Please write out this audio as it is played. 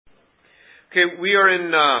Okay, we are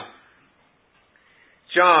in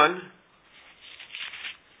John,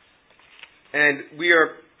 and we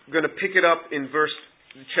are going to pick it up in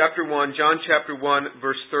chapter 1, John chapter 1,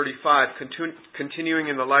 verse 35, continuing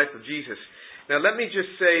in the life of Jesus. Now let me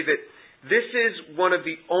just say that this is one of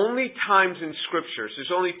the only times in Scriptures,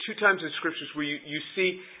 there's only two times in Scriptures where you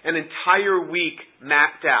see an entire week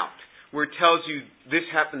mapped out, where it tells you this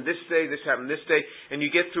happened this day, this happened this day, and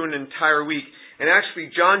you get through an entire week. And actually,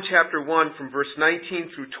 John chapter 1 from verse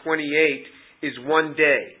 19 through 28 is one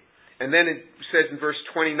day. And then it says in verse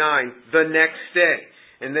 29, the next day.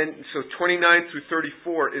 And then, so 29 through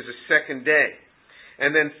 34 is a second day. And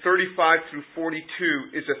then 35 through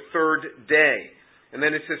 42 is a third day. And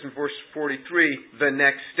then it says in verse 43, the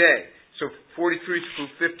next day. So 43 through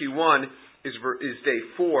 51 is day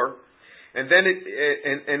 4. And then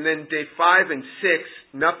then day 5 and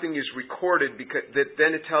 6, nothing is recorded, because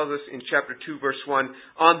then it tells us in chapter 2, verse 1,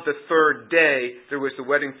 on the third day there was the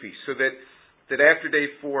wedding feast. So that after day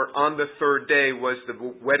 4, on the third day was the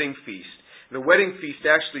wedding feast. And the wedding feast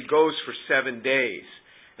actually goes for 7 days.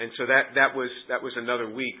 And so that was another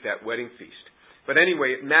week, that wedding feast. But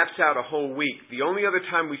anyway, it maps out a whole week. The only other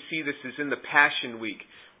time we see this is in the Passion Week,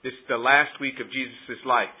 the last week of Jesus'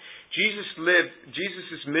 life.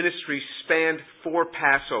 Jesus' ministry spanned 4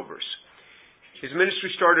 Passovers. His ministry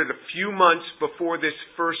started a few months before this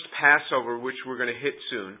first Passover, which we're going to hit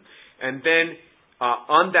soon. And then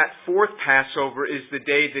on that 4th Passover is the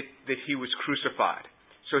day that he was crucified.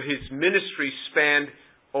 So his ministry spanned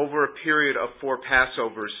over a period of 4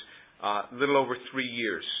 Passovers, a little over 3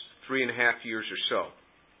 years, 3.5 years or so.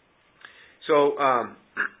 So,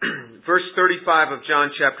 verse 35 of John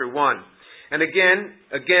chapter 1. And again,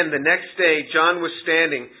 the next day, John was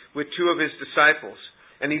standing with 2 of his disciples.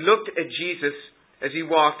 And he looked at Jesus as he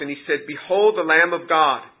walked, and he said, "Behold the Lamb of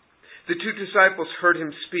God." The 2 disciples heard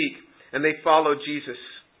him speak, and they followed Jesus.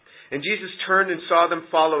 And Jesus turned and saw them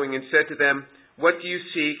following, and said to them, "What do you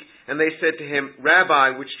seek?" And they said to him, "Rabbi,"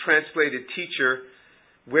 which translated teacher,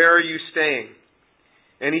 "where are you staying?"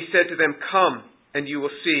 And he said to them, "Come, and you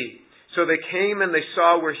will see." So they came and they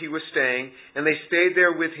saw where he was staying, and they stayed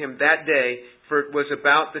there with him that day, for it was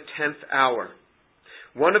about the 10th hour.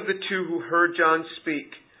 One of the 2 who heard John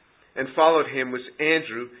speak and followed him was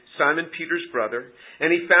Andrew, Simon Peter's brother,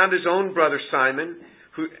 and he found his own brother Simon,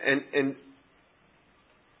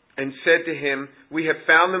 and said to him, "We have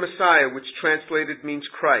found the Messiah," which translated means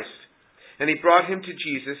Christ. And he brought him to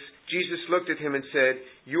Jesus. Jesus looked at him and said,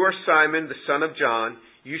 "You are Simon, the son of John.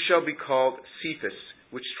 You shall be called Cephas,"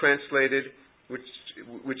 which is translated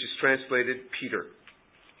Peter.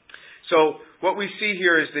 So what we see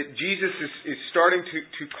here is that Jesus is starting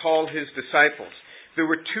to call his disciples. There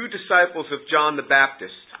were 2 disciples of John the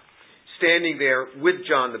Baptist standing there with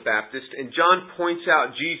John the Baptist, and John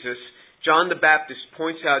the Baptist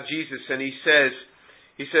points out Jesus, and he says,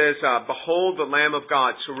 "Behold the Lamb of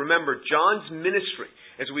God." So remember, John's ministry,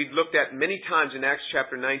 as we've looked at many times in Acts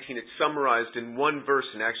chapter 19, it's summarized in one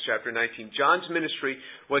verse in Acts chapter 19. John's ministry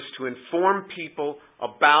was to inform people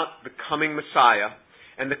about the coming Messiah,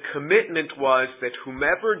 and the commitment was that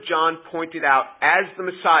whomever John pointed out as the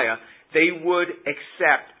Messiah, they would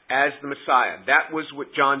accept as the Messiah. That was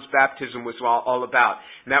what John's baptism was all about.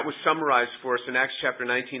 And that was summarized for us in Acts chapter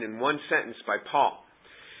 19 in one sentence by Paul.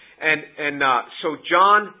 So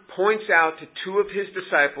John points out to 2 of his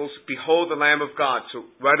disciples, "Behold the Lamb of God." So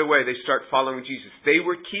right away they start following Jesus. They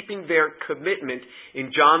were keeping their commitment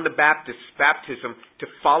in John the Baptist's baptism to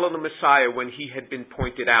follow the Messiah when he had been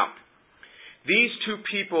pointed out. These 2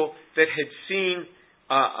 people that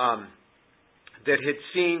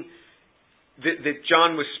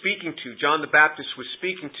John was speaking to, John the Baptist was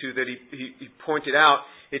speaking to, that he pointed out,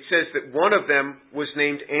 it says that one of them was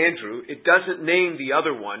named Andrew. It doesn't name the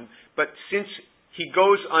other one, but since he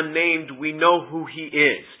goes unnamed, we know who he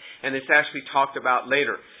is. And it's actually talked about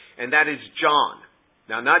later. And that is John.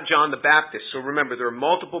 Now, not John the Baptist. So remember, there are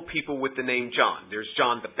multiple people with the name John. There's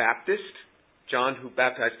John the Baptist, John who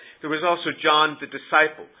baptized. There was also John the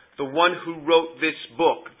disciple, the one who wrote this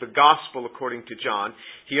book, the Gospel according to John.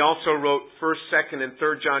 He also wrote 1st, 2nd, and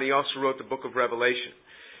 3rd John. He also wrote the book of Revelation.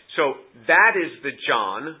 So that is the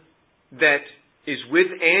John that is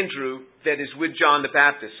with Andrew, that is with John the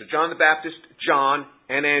Baptist. So John the Baptist, John,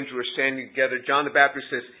 and Andrew are standing together. John the Baptist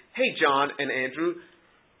says, "Hey, John and Andrew,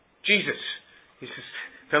 Jesus." He says,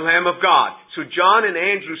 "The Lamb of God." So John and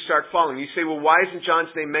Andrew start following. You say, well, why isn't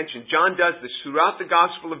John's name mentioned? John does this. Throughout the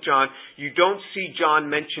Gospel of John, you don't see John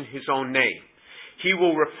mention his own name. He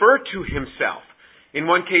will refer to himself. In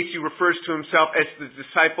one case, he refers to himself as the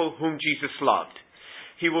disciple whom Jesus loved.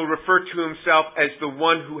 He will refer to himself as the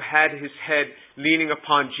one who had his head leaning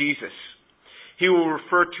upon Jesus. He will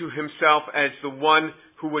refer to himself as the one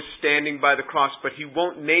who was standing by the cross, but he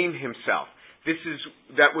won't name himself.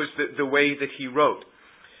 That was the way that he wrote.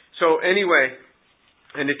 So anyway,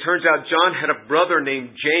 and it turns out John had a brother named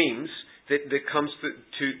James that comes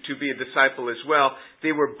to be a disciple as well.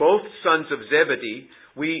 They were both sons of Zebedee.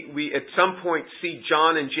 We at some point see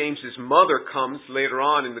John and James's mother comes later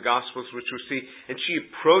on in the Gospels, which we'll see, and she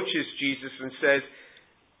approaches Jesus and says,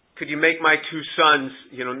 "Could you make my two sons,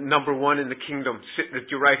 number one in the kingdom, sit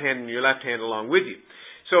at your right hand and your left hand along with you?"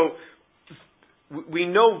 So we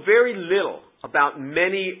know very little about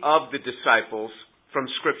many of the disciples from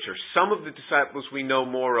Scripture. Some of the disciples we know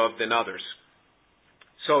more of than others.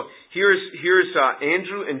 So here's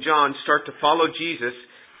Andrew and John start to follow Jesus,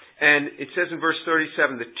 and it says in verse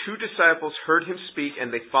 37, the two disciples heard him speak,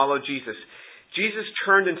 and they followed Jesus. Jesus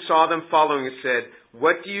turned and saw them following and said,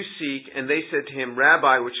 "What do you seek?" And they said to him,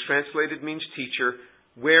 "Rabbi," which translated means teacher,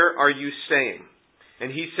 "where are you staying?"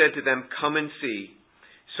 And he said to them, "Come and see."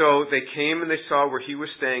 So they came and they saw where he was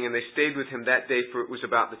staying, and they stayed with him that day, for it was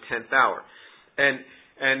about the 10th hour. And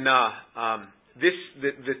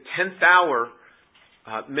the 10th hour,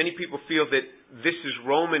 many people feel that this is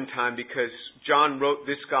Roman time because John wrote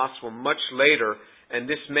this gospel much later, and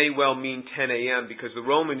this may well mean 10 a.m. because the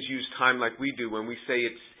Romans use time like we do. When we say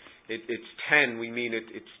it's 10, we mean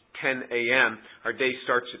it's 10 a.m. Our day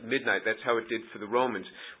starts at midnight. That's how it did for the Romans.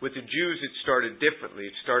 With the Jews, it started differently.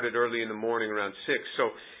 It started early in the morning around 6.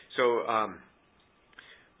 So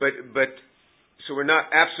we're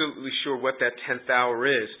not absolutely sure what that 10th hour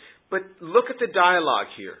is. But look at the dialogue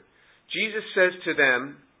here. Jesus says to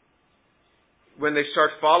them, when they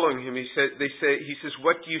start following him, he says,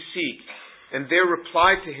 "What do you seek?" And their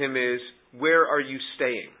reply to him is, "Where are you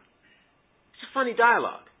staying?" It's a funny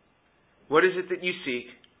dialogue. What is it that you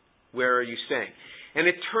seek? Where are you staying? And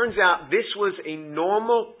it turns out this was a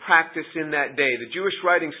normal practice in that day. The Jewish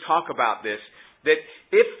writings talk about this, that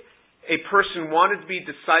if a person wanted to be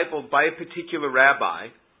discipled by a particular rabbi,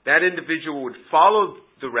 that individual would follow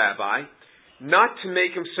the rabbi, not to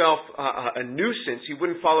make himself a nuisance. He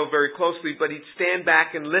wouldn't follow very closely, but he'd stand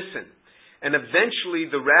back and listen. And eventually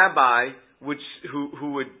the rabbi,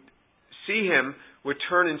 who would see him, would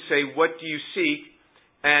turn and say, "What do you seek?"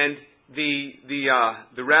 And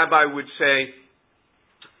the rabbi would say,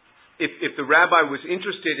 if the rabbi was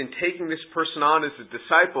interested in taking this person on as a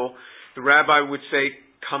disciple, the rabbi would say,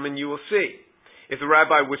 "Come and you will see." If the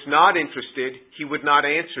rabbi was not interested, he would not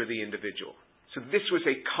answer the individual. So this was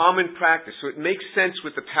a common practice. So it makes sense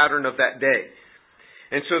with the pattern of that day.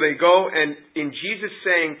 And so they go, and in Jesus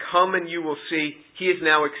saying, "Come and you will see," he is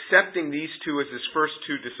now accepting these two as his first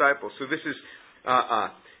two disciples. So this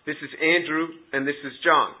is Andrew and this is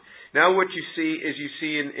John. Now what you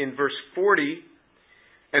see in verse 40,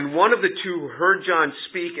 "And one of the two who heard John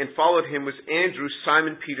speak and followed him was Andrew,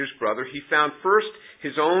 Simon Peter's brother. He found first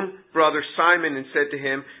his own brother Simon and said to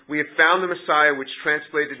him, 'We have found the Messiah,' which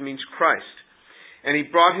translated means Christ. And he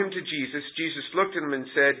brought him to Jesus. Jesus looked at him and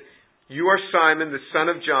said, 'You are Simon, the son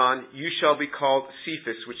of John. You shall be called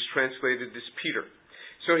Cephas,' which translated is Peter."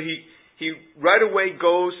 So he right away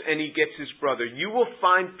goes and he gets his brother. You will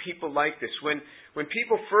find people like this. When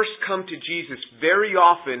people first come to Jesus, very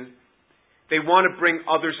often they want to bring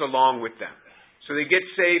others along with them. So they get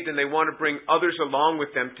saved and they want to bring others along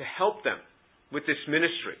with them to help them with this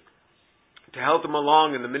ministry, to help them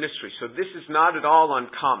along in the ministry. So this is not at all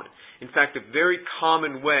uncommon. In fact, a very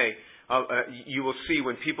common way you will see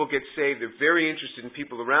when people get saved, they're very interested in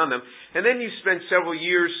people around them. And then you spend several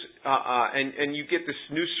years and you get this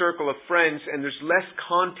new circle of friends and there's less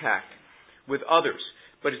contact with others.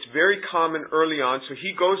 But it's very common early on. So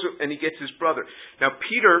he goes and he gets his brother. Now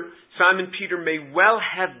Simon Peter may well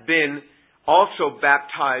have been also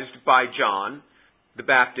baptized by John the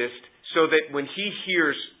Baptist, so that when he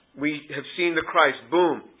hears, "We have seen the Christ,"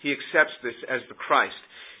 boom, he accepts this as the Christ.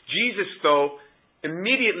 Jesus, though,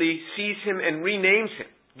 immediately sees him and renames him,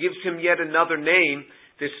 gives him yet another name,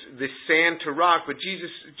 this sand to rock. But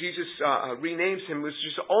Jesus renames him. It was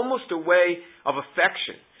just almost a way of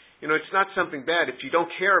affection. It's not something bad if you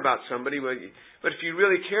don't care about somebody, but if you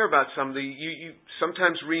really care about somebody, you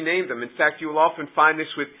sometimes rename them. In fact, you will often find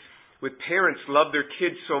this with parents love their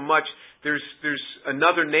kids so much. There's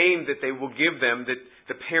another name that they will give them that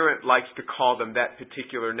the parent likes to call them that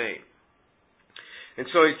particular name. And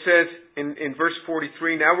so it says in verse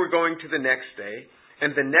 43, "Now we're going to the next day.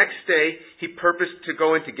 And the next day he purposed to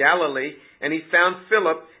go into Galilee, and he found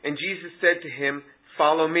Philip, and Jesus said to him,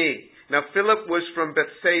 'Follow me.' Now Philip was from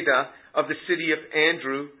Bethsaida of the city of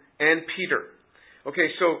Andrew and Peter."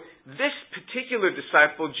 Okay, so this particular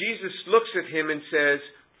disciple, Jesus looks at him and says,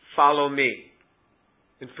 "Follow me."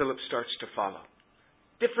 And Philip starts to follow.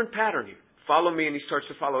 Different pattern here. Follow me, and he starts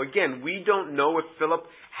to follow. Again, we don't know if Philip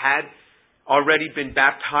had already been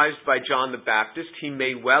baptized by John the Baptist. He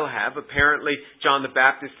may well have. Apparently, John the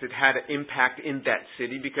Baptist had had an impact in that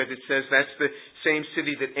city because it says that's the same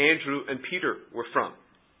city that Andrew and Peter were from.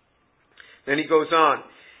 Then he goes on,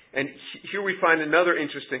 and here we find another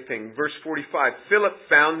interesting thing. Verse 45, Philip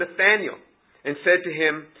found Nathanael and said to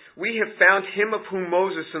him, "We have found him of whom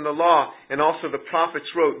Moses in the law and also the prophets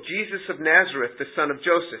wrote, Jesus of Nazareth, the son of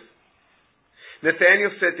Joseph."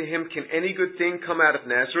 Nathanael said to him, "Can any good thing come out of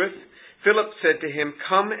Nazareth?" Philip said to him,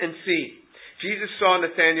 "Come and see." Jesus saw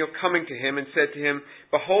Nathanael coming to him and said to him,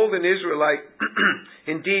 "Behold, an Israelite,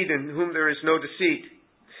 indeed, in whom there is no deceit."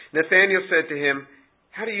 Nathanael said to him,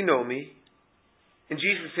 "How do you know me?" And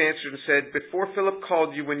Jesus answered and said, "Before Philip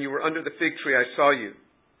called you when you were under the fig tree, I saw you."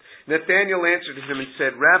 Nathanael answered him and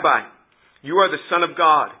said, "Rabbi, you are the Son of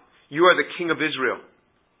God. You are the King of Israel."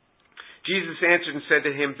 Jesus answered and said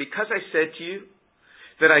to him, "Because I said to you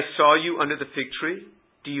that I saw you under the fig tree,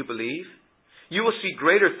 do you believe? You will see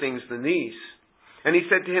greater things than these." And he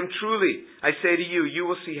said to him, "Truly, I say to you, you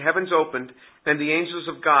will see heavens opened and the angels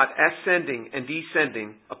of God ascending and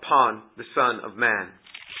descending upon the Son of Man."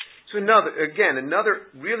 So another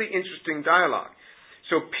really interesting dialogue.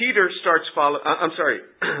 So Philip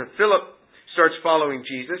starts following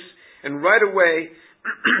Jesus, and right away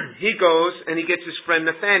he goes and he gets his friend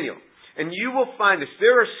Nathanael. And you will find this.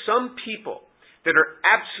 There are some people that are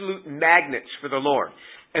absolute magnets for the Lord.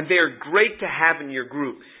 And they are great to have in your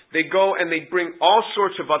group. They go and they bring all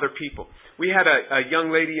sorts of other people. We had a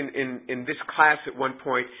young lady in this class at one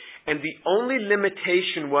point, and the only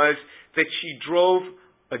limitation was that she drove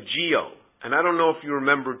a Geo. And I don't know if you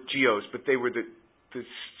remember Geos, but they were the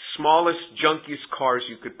smallest, junkiest cars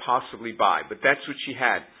you could possibly buy. But that's what she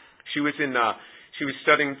had. She was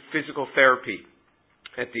studying physical therapy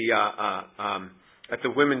at the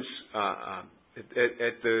women's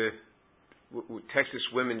at the Texas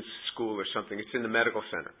Women's School or something. It's in the medical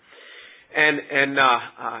center. And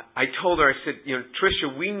I told her, I said,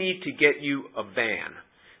 Tricia, we need to get you a van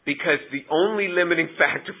because the only limiting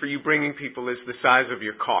factor for you bringing people is the size of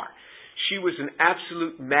your car. She was an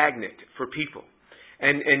absolute magnet for people.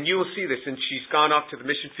 And you will see this. And she's gone off to the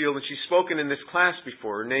mission field and she's spoken in this class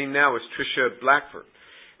before. Her name now is Tricia Blackford.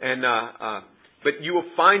 But you will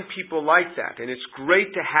find people like that. And it's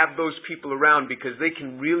great to have those people around because they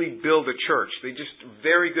can really build a church. They're just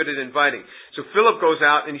very good at inviting. So Philip goes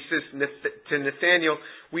out and he says to Nathanael,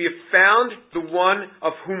 "We have found the one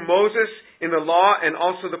of whom Moses in the law and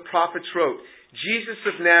also the prophets wrote, Jesus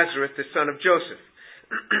of Nazareth, the son of Joseph."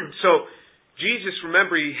 So Jesus,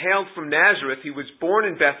 remember, he hailed from Nazareth. He was born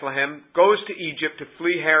in Bethlehem, goes to Egypt to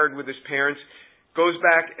flee Herod with his parents, goes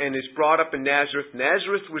back and is brought up in Nazareth.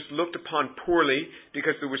 Nazareth was looked upon poorly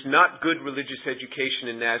because there was not good religious education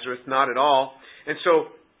in Nazareth, not at all. And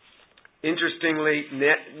so, interestingly,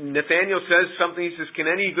 Nathanael says something. He says, "Can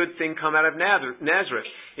any good thing come out of Nazareth?"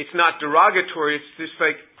 It's not derogatory. It's just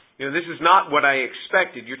like, this is not what I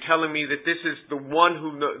expected. You're telling me that this is the one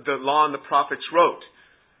whom the law and the prophets wrote.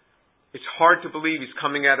 It's hard to believe he's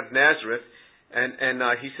coming out of Nazareth. And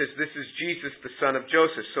he says, "This is Jesus, the son of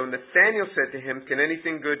Joseph." So Nathanael said to him, "Can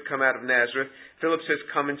anything good come out of Nazareth?" Philip says,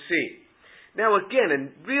 "Come and see." Now again,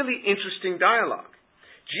 a really interesting dialogue.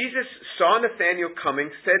 Jesus saw Nathanael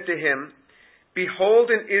coming, said to him, "Behold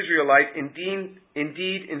an Israelite,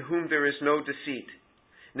 indeed in whom there is no deceit."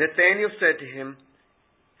 Nathanael said to him,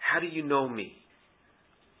 "How do you know me?"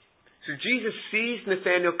 So Jesus sees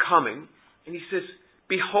Nathanael coming, and he says,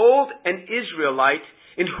 "Behold an Israelite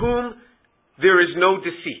in whom there is no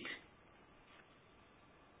deceit."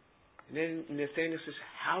 And then Nathanael says,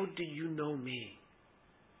 "How do you know me?"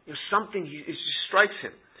 Something it just strikes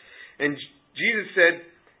him. And Jesus said,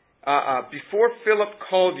 "Before Philip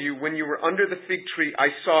called you when you were under the fig tree,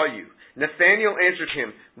 I saw you." Nathanael answered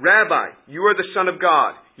him, "Rabbi, you are the Son of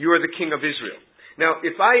God. You are the King of Israel." Now,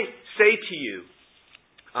 if I say to you,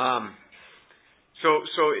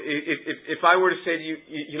 if I were to say to you,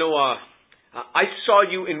 I saw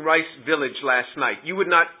you in Rice Village last night, you would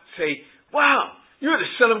not say, "Wow, you're the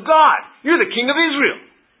Son of God. You're the King of Israel."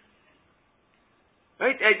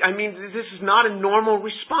 Right? I mean, this is not a normal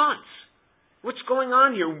response. What's going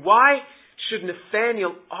on here? Why should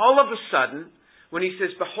Nathanael, all of a sudden, when he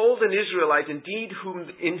says, "Behold an Israelite, indeed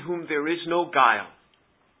in whom there is no guile,"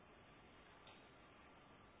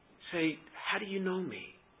 say, "How do you know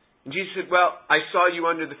me?" And Jesus said, "Well, I saw you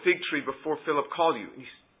under the fig tree before Philip called you." And he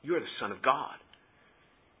said, "You're the Son of God.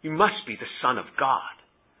 You must be the Son of God,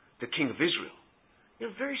 the King of Israel." A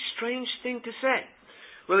very strange thing to say.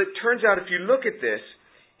 Well, it turns out if you look at this,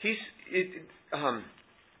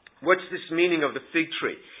 What's this meaning of the fig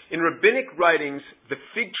tree? In rabbinic writings, the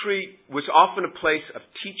fig tree was often a place of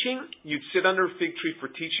teaching. You'd sit under a fig tree for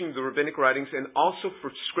teaching the rabbinic writings and also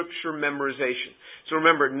for scripture memorization. So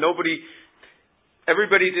remember,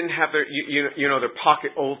 everybody didn't have their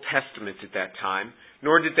pocket Old Testament at that time,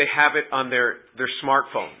 nor did they have it on their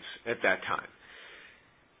smartphones at that time.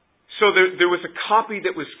 So there was a copy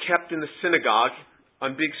that was kept in the synagogue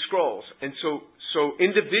on big scrolls. And so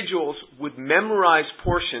individuals would memorize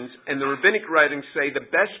portions, and the rabbinic writings say the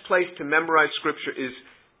best place to memorize Scripture is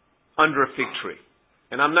under a fig tree.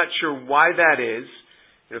 And I'm not sure why that is.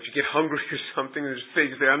 If you get hungry or something, there's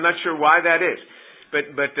figs there. I'm not sure why that is.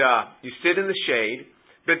 But you sit in the shade.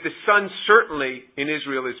 But the sun certainly in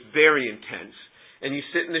Israel is very intense. And you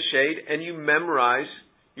sit in the shade and you memorize,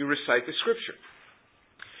 you recite the Scripture.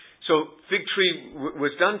 So fig tree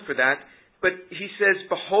was done for that. But he says,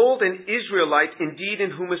 behold an Israelite indeed in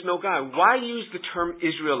whom is no guile. Why use the term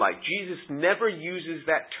Israelite? Jesus never uses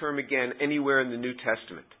that term again anywhere in the New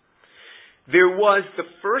Testament. There was the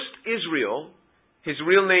first Israel. His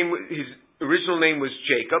original name was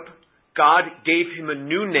Jacob. God gave him a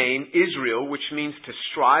new name, Israel, which means to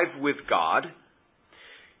strive with God.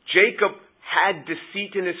 Jacob had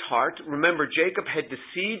deceit in his heart. Remember, Jacob had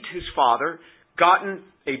deceived his father, gotten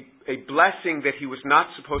a blessing that he was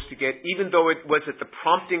not supposed to get, even though it was at the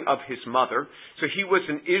prompting of his mother. So he was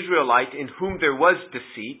an Israelite in whom there was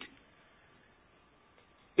deceit.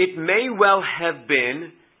 It may well have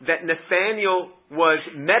been that Nathanael was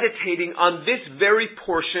meditating on this very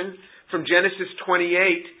portion from Genesis 28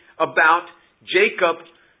 about Jacob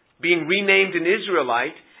being renamed an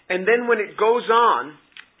Israelite. And then when it goes on,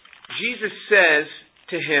 Jesus says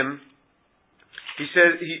to him, he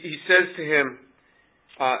says to him,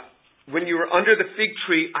 when you were under the fig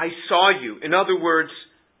tree, I saw you. In other words,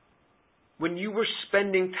 when you were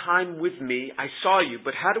spending time with me, I saw you.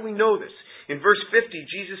 But how do we know this? In verse 50,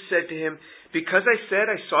 Jesus said to him, because I said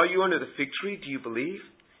I saw you under the fig tree, do you believe?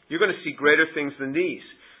 You're going to see greater things than these.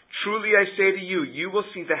 Truly I say to you, you will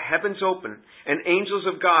see the heavens open and angels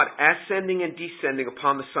of God ascending and descending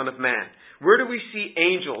upon the Son of Man. Where do we see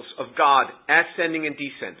angels of God ascending and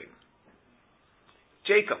descending?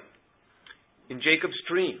 Jacob. In Jacob's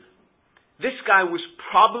dream. This guy was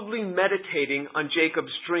probably meditating on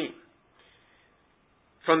Jacob's dream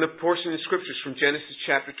from the portion of Scriptures from Genesis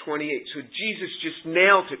chapter 28. So Jesus just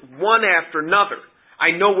nailed it one after another.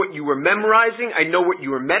 I know what you were memorizing. I know what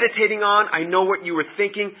you were meditating on. I know what you were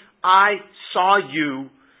thinking. I saw you.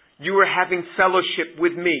 You were having fellowship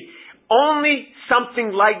with me. Only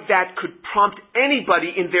something like that could prompt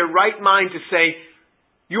anybody in their right mind to say,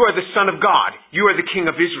 you are the Son of God. You are the King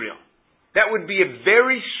of Israel. That would be a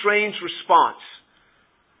very strange response.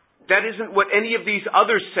 That isn't what any of these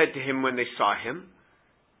others said to him when they saw him.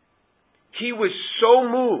 He was so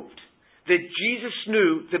moved that Jesus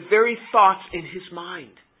knew the very thoughts in his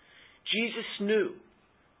mind. Jesus knew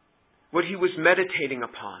what he was meditating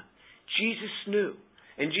upon. Jesus knew.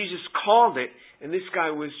 And Jesus called it, and this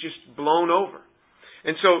guy was just blown over.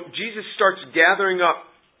 And so Jesus starts gathering up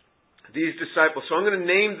these disciples. So I'm going to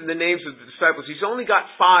name the names of the disciples. He's only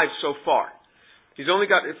got 5 so far. He's only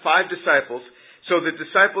got 5 disciples. So the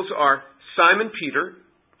disciples are Simon Peter,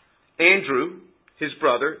 Andrew, his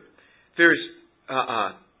brother. There's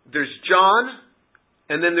John,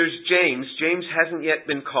 and then there's James. James hasn't yet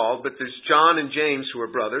been called, but there's John and James who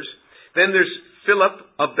are brothers. Then there's Philip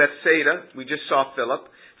of Bethsaida. We just saw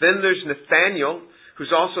Philip. Then there's Nathanael,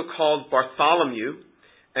 who's also called Bartholomew.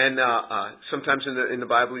 And sometimes in the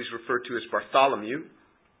Bible he's referred to as Bartholomew.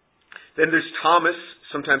 Then there's Thomas,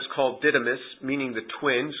 sometimes called Didymus, meaning the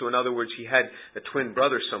twin. So in other words, he had a twin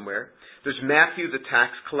brother somewhere. There's Matthew, the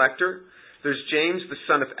tax collector. There's James, the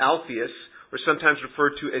son of Alphaeus, or sometimes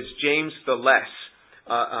referred to as James the Less.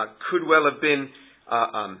 Could well have been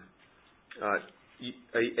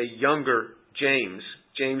a younger James,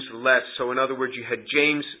 James the Less. So in other words, you had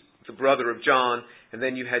James, the brother of John, and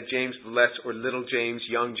then you had James the Less, or little James,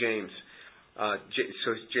 young James.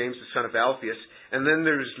 So James the son of Alphaeus. And then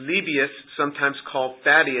there's Lebbaeus, sometimes called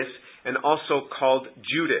Thaddeus, and also called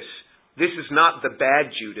Judas. This is not the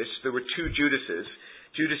bad Judas. There were 2 Judases.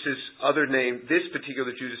 Judas's other name, this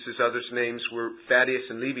particular Judas's other names were Thaddeus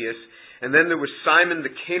and Lebbaeus. And then there was Simon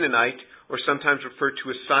the Canaanite, or sometimes referred to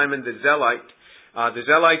as Simon the Zealite. The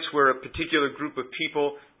Zealots were a particular group of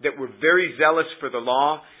people that were very zealous for the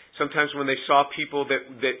law. Sometimes when they saw people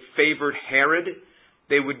that favored Herod,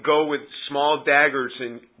 they would go with small daggers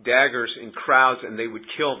in crowds and they would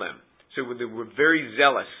kill them. So they were very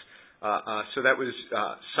zealous. So that was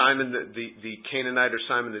Simon the Canaanite, or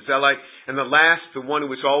Simon the Zealite. And the one who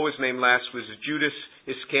was always named last, was Judas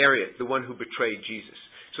Iscariot, the one who betrayed Jesus.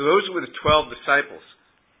 So those were the 12 disciples.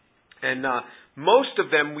 And most of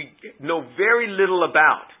them we know very little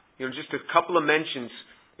about. Just a couple of mentions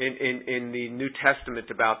in the New Testament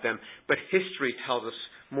about them, but history tells us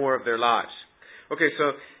more of their lives. Okay,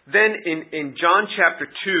 so then in John chapter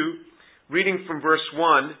 2, reading from verse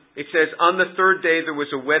 1, it says, "On the third day there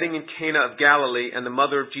was a wedding in Cana of Galilee, and the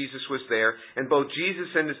mother of Jesus was there, and both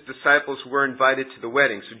Jesus and his disciples were invited to the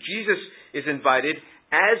wedding." So Jesus is invited,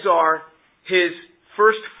 as are his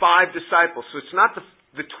first 5 disciples. So it's not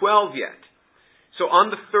the 12 yet. So on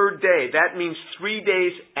the third day, that means 3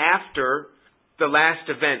 days after the last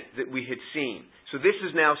event that we had seen. So this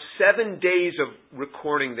is now 7 days of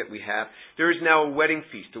recording that we have. There is now a wedding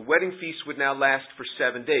feast. A wedding feast would now last for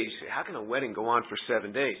 7 days. You say, how can a wedding go on for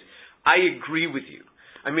 7 days? I agree with you.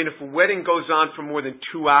 I mean, if a wedding goes on for more than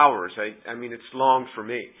 2 hours, I mean, it's long for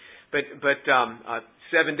me. But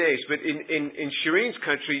 7 days. But in Shireen's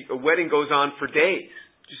country, a wedding goes on for days.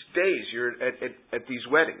 Just days you're at these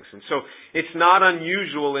weddings. And so it's not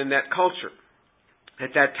unusual in that culture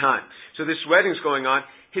at that time. So this wedding's going on.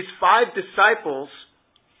 His 5 disciples,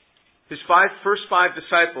 first 5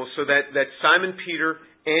 disciples, so that Simon Peter,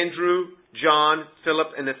 Andrew, John,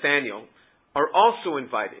 Philip, and Nathaniel, are also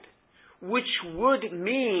invited. Which would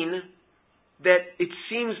mean that it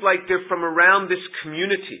seems like they're from around this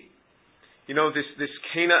community. This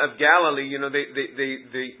Cana of Galilee,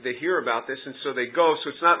 they hear about this, and so they go. So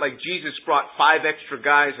it's not like Jesus brought 5 extra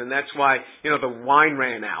guys, and that's why, the wine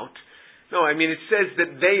ran out. No, I mean, it says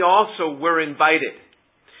that they also were invited.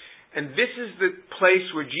 And this is the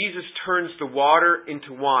place where Jesus turns the water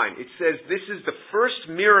into wine. It says this is the first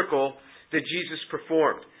miracle that Jesus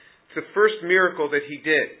performed. It's the first miracle that he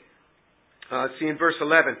did. See in verse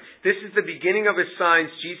 11, "This is the beginning of his signs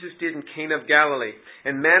Jesus did in Cana of Galilee,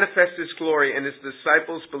 and manifested his glory, and his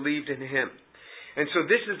disciples believed in him." And so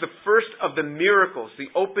this is the first of the miracles, the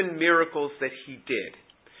open miracles that he did.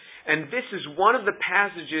 And this is one of the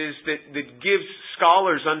passages that gives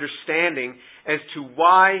scholars understanding as to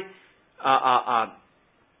why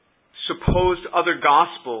supposed other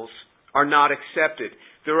gospels are not accepted.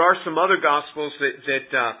 There are some other gospels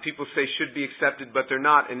that people say should be accepted, but they're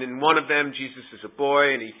not. And in one of them, Jesus is a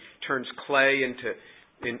boy, and he turns clay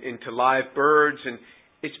into live birds. And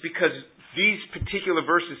it's because these particular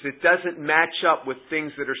verses, it doesn't match up with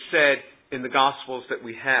things that are said in the gospels that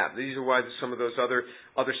we have. These are why some of those other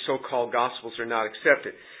so-called gospels are not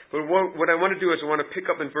accepted. But what I want to do is I want to pick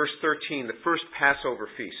up in verse 13, the first Passover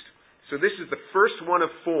feast. So this is the first one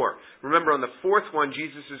of 4. Remember, on the 4th one,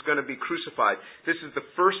 Jesus is going to be crucified. This is the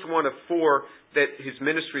first one of 4 that his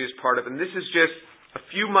ministry is part of. And this is just a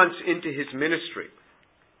few months into his ministry.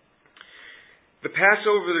 "The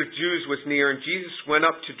Passover of the Jews was near, and Jesus went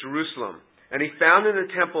up to Jerusalem. And he found in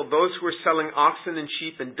the temple those who were selling oxen and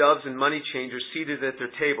sheep and doves and money changers seated at their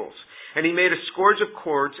tables. And he made a scourge of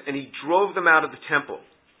cords, and he drove them out of the temple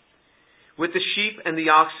with the sheep and the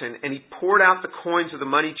oxen, and he poured out the coins of the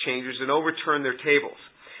money changers and overturned their tables.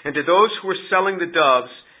 And to those who were selling the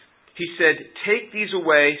doves, he said, 'Take these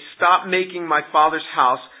away, stop making my Father's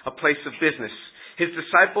house a place of business.' His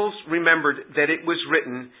disciples remembered that it was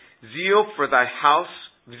written, 'Zeal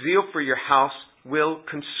for your house will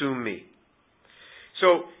consume me.'"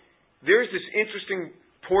 So there's this interesting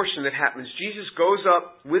portion that happens. Jesus goes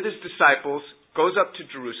up with his disciples, goes up to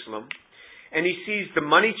Jerusalem, and he sees the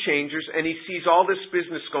money changers, and he sees all this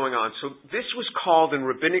business going on. So this was called in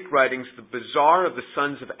rabbinic writings the Bazaar of the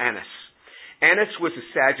Sons of Annas. Annas was a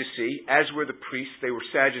Sadducee, as were the priests. They were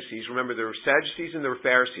Sadducees. Remember, there were Sadducees and there were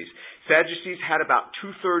Pharisees. Sadducees had about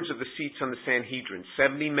 2/3 of the seats on the Sanhedrin,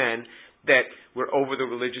 70 men that were over the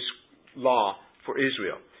religious law for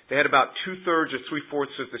Israel. They had about 2/3 or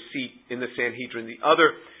 3/4 of the seat in the Sanhedrin. The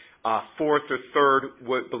other 1/4 or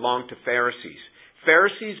 1/3 belonged to Pharisees.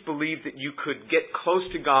 Pharisees believed that you could get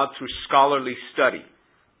close to God through scholarly study.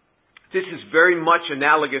 This is very much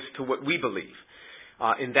analogous to what we believe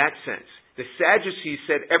in that sense. The Sadducees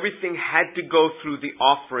said everything had to go through the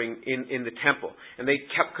offering in the temple, and they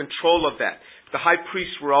kept control of that. The high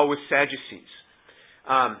priests were always Sadducees.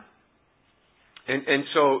 And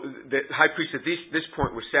so the high priests at this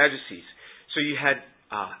point were Sadducees. So you had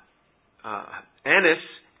Annas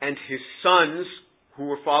and his sons who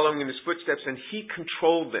were following in his footsteps, and he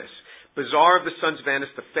controlled this. Bazaar of the Sons of Annas,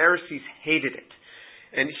 the Pharisees hated it.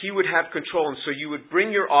 And he would have control. And so you would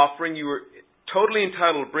bring your offering. You were totally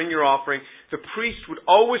entitled to bring your offering. The priest would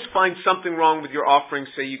always find something wrong with your offering,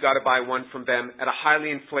 say you got to buy one from them at a highly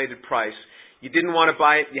inflated price. You didn't want to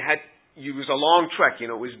buy it. It was a long trek. It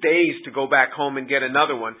was days to go back home and get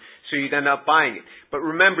another one. So you'd end up buying it. But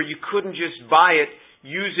remember, you couldn't just buy it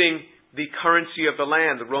using the currency of the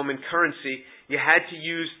land, the Roman currency. you had to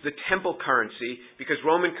use the temple currency because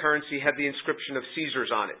Roman currency had the inscription of Caesar's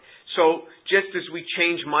on it. So just as we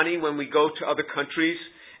change money when we go to other countries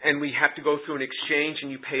and we have to go through an exchange and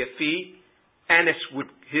you pay a fee, Annas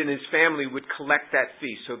and his family would collect that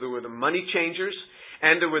fee. So there were the money changers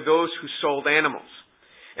and there were those who sold animals.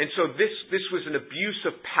 And so this was an abuse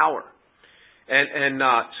of power. And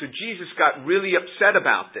so Jesus got really upset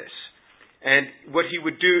about this. And what he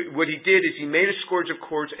did is he made a scourge of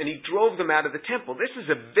cords and he drove them out of the temple. This is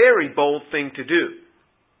a very bold thing to do.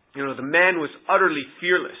 You know, the man was utterly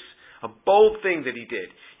fearless. A bold thing that he did.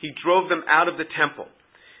 He drove them out of the temple.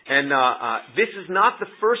 And this is not the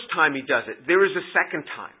first time he does it. There is a second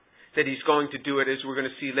time that he's going to do it, as we're going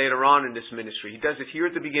to see later on in this ministry. He does it here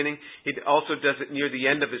at the beginning. He also does it near the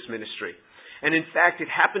end of his ministry. And in fact, it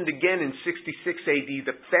happened again in 66 AD.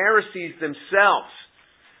 The Pharisees themselves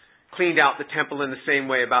cleaned out the temple in the same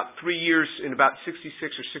way about 3 years, in about 66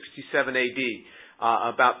 or 67 AD,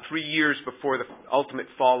 about 3 years before the ultimate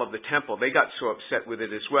fall of the temple. They got so upset with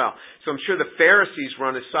it as well. So I'm sure the Pharisees were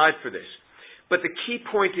on his side for this. But the key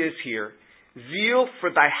point is here, zeal for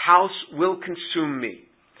thy house will consume me.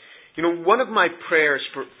 You know, one of my prayers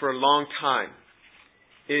for a long time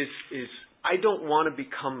is I don't want to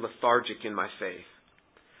become lethargic in my faith.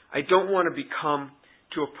 I don't want to become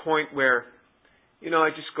to a point where, you know,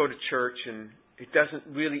 I just go to church and it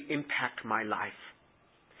doesn't really impact my life.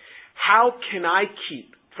 How can I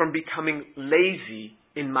keep from becoming lazy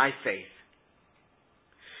in my faith?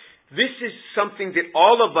 This is something that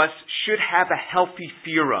all of us should have a healthy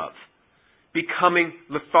fear of. Becoming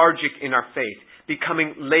lethargic in our faith.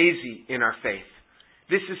 Becoming lazy in our faith.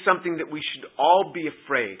 This is something that we should all be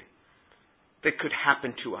afraid that could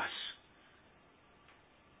happen to us.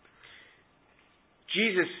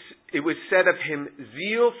 Jesus, it was said of him,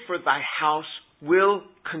 zeal for thy house will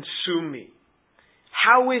consume me.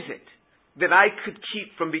 How is it that I could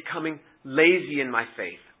keep from becoming lazy in my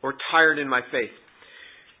faith or tired in my faith?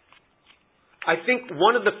 I think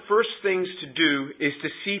one of the first things to do is to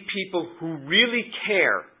see people who really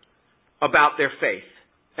care about their faith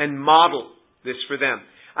and model this for them.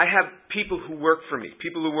 I have people who work for me,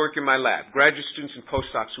 people who work in my lab, graduate students and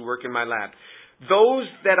postdocs who work in my lab. Those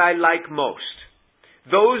that I like most,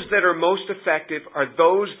 those that are most effective are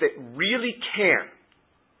those that really care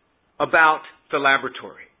about the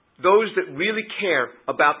laboratory. Those that really care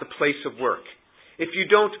about the place of work. If you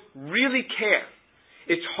don't really care,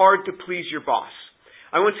 it's hard to please your boss.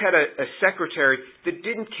 I once had a secretary that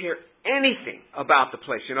didn't care anything about the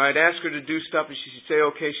place. You know, I'd ask her to do stuff and she'd say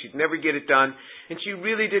okay, she'd never get it done. And she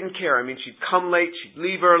really didn't care. I mean, she'd come late, she'd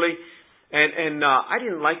leave early. And I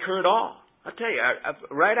didn't like her at all. I'll tell you,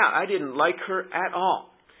 right out, I didn't like her at all.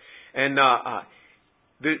 And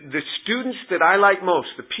the students that I like most,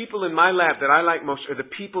 the people in my lab that I like most are the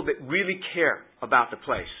people that really care about the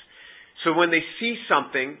place. So when they see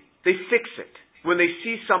something, they fix it. When they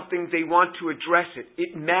see something, they want to address it.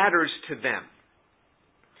 It matters to them.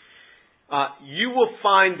 You will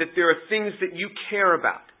find that there are things that you care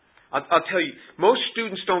about. I'll tell you, most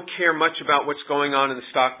students don't care much about what's going on in the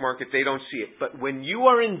stock market. They don't see it. But when you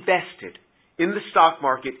are invested in the stock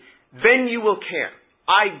market, then you will care.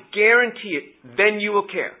 I guarantee it, then you will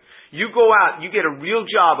care. You go out, you get a real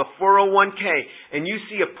job, a 401k, and you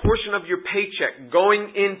see a portion of your paycheck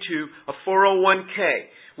going into a 401k,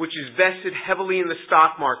 which is vested heavily in the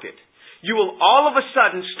stock market. You will all of a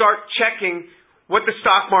sudden start checking what the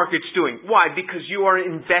stock market's doing. Why? Because you are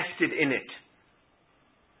invested in it.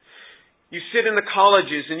 You sit in the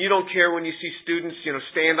colleges and you don't care when you see students,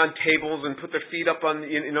 stand on tables and put their feet up on,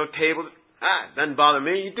 tables. It doesn't bother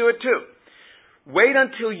me. You do it too. Wait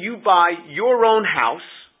until you buy your own house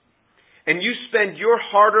and you spend your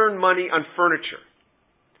hard-earned money on furniture.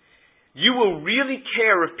 You will really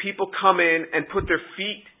care if people come in and put their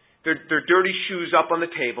feet, their dirty shoes up on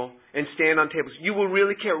the table and stand on tables. You will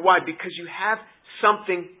really care. Why? Because you have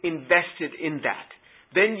something invested in that.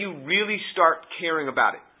 Then you really start caring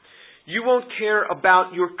about it. You won't care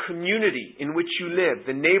about your community in which you live,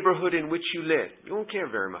 the neighborhood in which you live. You won't care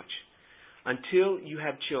very much until you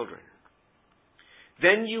have children.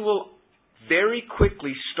 Then you will very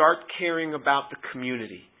quickly start caring about the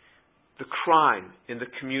community, the crime in the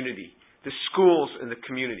community, the schools in the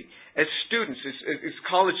community. As students, as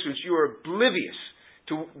college students, you are oblivious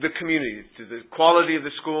to the community, to the quality of the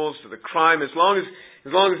schools, to the crime. As long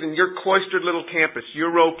as in your cloistered little campus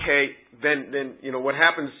you're okay, then what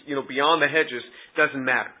happens beyond the hedges doesn't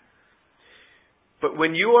matter. But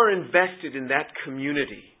when you are invested in that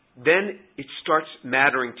community, then it starts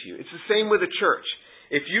mattering to you. It's the same with a church.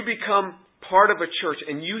 If you become part of a church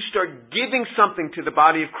and you start giving something to the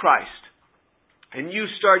body of Christ, and you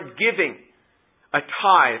start giving a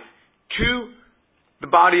tithe to the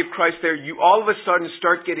body of Christ there, you all of a sudden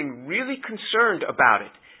start getting really concerned about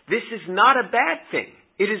it. This is not a bad thing.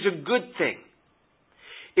 It is a good thing.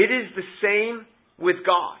 It is the same with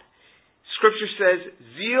God. Scripture says,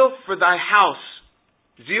 zeal for thy house,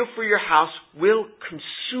 zeal for your house will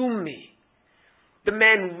consume me. The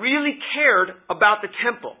man really cared about the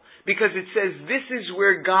temple because it says this is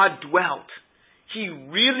where God dwelt. He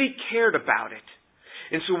really cared about it.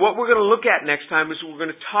 And so what we're going to look at next time is we're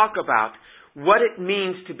going to talk about what it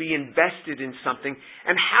means to be invested in something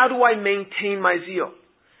and how do I maintain my zeal.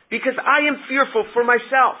 Because I am fearful for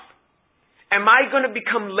myself. Am I going to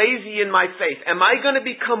become lazy in my faith? Am I going to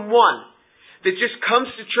become one that just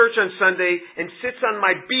comes to church on Sunday and sits on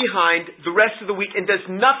my behind the rest of the week and does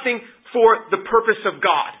nothing for the purpose of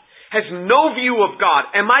God? Has no view of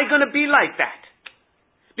God. Am I going to be like that?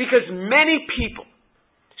 Because many people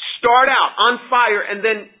start out on fire and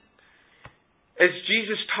then, as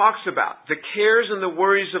Jesus talks about, the cares and the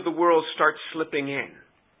worries of the world start slipping in.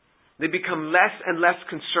 They become less and less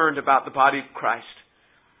concerned about the body of Christ.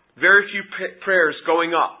 Very few prayers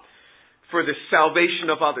going up for the salvation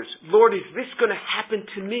of others. Lord, is this going to happen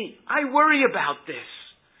to me? I worry about this.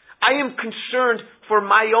 I am concerned for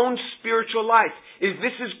my own spiritual life. Is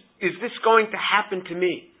this going to happen to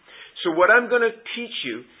me? So what I'm going to teach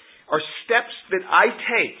you are steps that I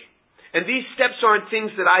take. And these steps aren't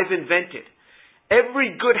things that I've invented.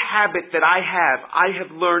 Every good habit that I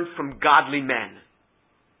have learned from godly men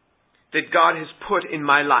that God has put in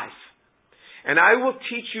my life. And I will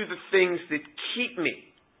teach you the things that keep me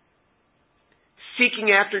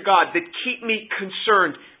seeking after God, that keep me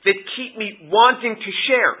concerned, that keep me wanting to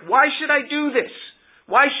share. Why should I do this?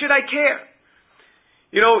 Why should I care?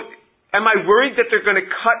 You know, am I worried that they're going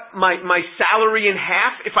to cut my salary in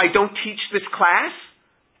half if I don't teach this class?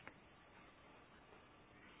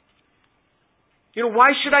 You know,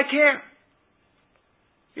 why should I care?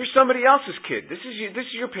 You're somebody else's kid. This is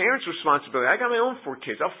your parents' responsibility. I got my own 4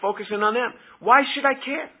 kids. I'll focus in on them. Why should I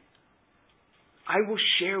care? I will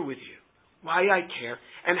share with you why I care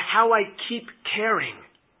and how I keep caring.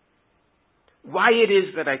 Why it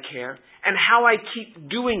is that I care and how I keep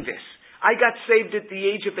doing this. I got saved at the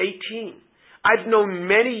age of 18. I've known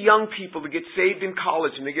many young people that get saved in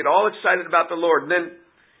college and they get all excited about the Lord. And then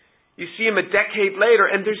you see them a decade later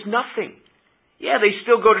and there's nothing. Yeah, they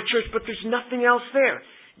still go to church, but there's nothing else there.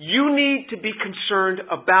 You need to be concerned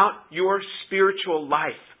about your spiritual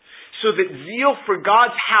life so that zeal for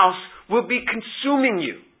God's house will be consuming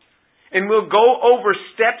you. And we'll go over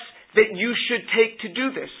steps that you should take to do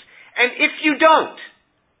this. And if you don't,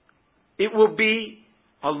 it will be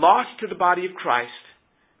a loss to the body of Christ,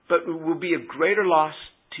 but it will be a greater loss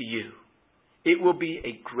to you. It will be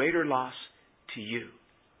a greater loss to you.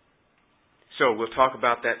 So we'll talk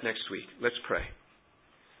about that next week. Let's pray.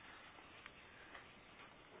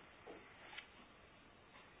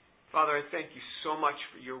 Father, I thank you so much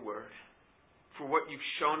for your word, for what you've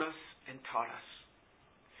shown us and taught us.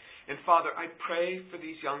 And Father, I pray for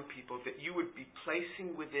these young people that you would be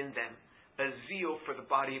placing within them a zeal for the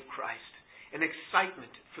body of Christ, an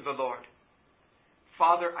excitement for the Lord.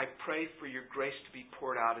 Father, I pray for your grace to be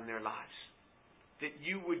poured out in their lives, that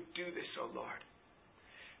you would do this, O Lord.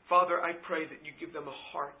 Father, I pray that you give them a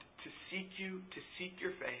heart to seek you, to seek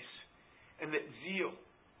your face, and that zeal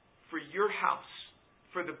for your house,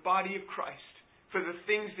 for the body of Christ, for the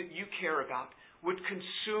things that you care about, would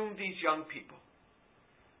consume these young people.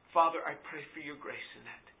 Father, I pray for your grace in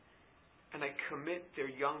that. And I commit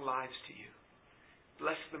their young lives to you.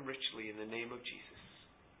 Bless them richly in the name of Jesus.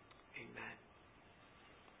 Amen.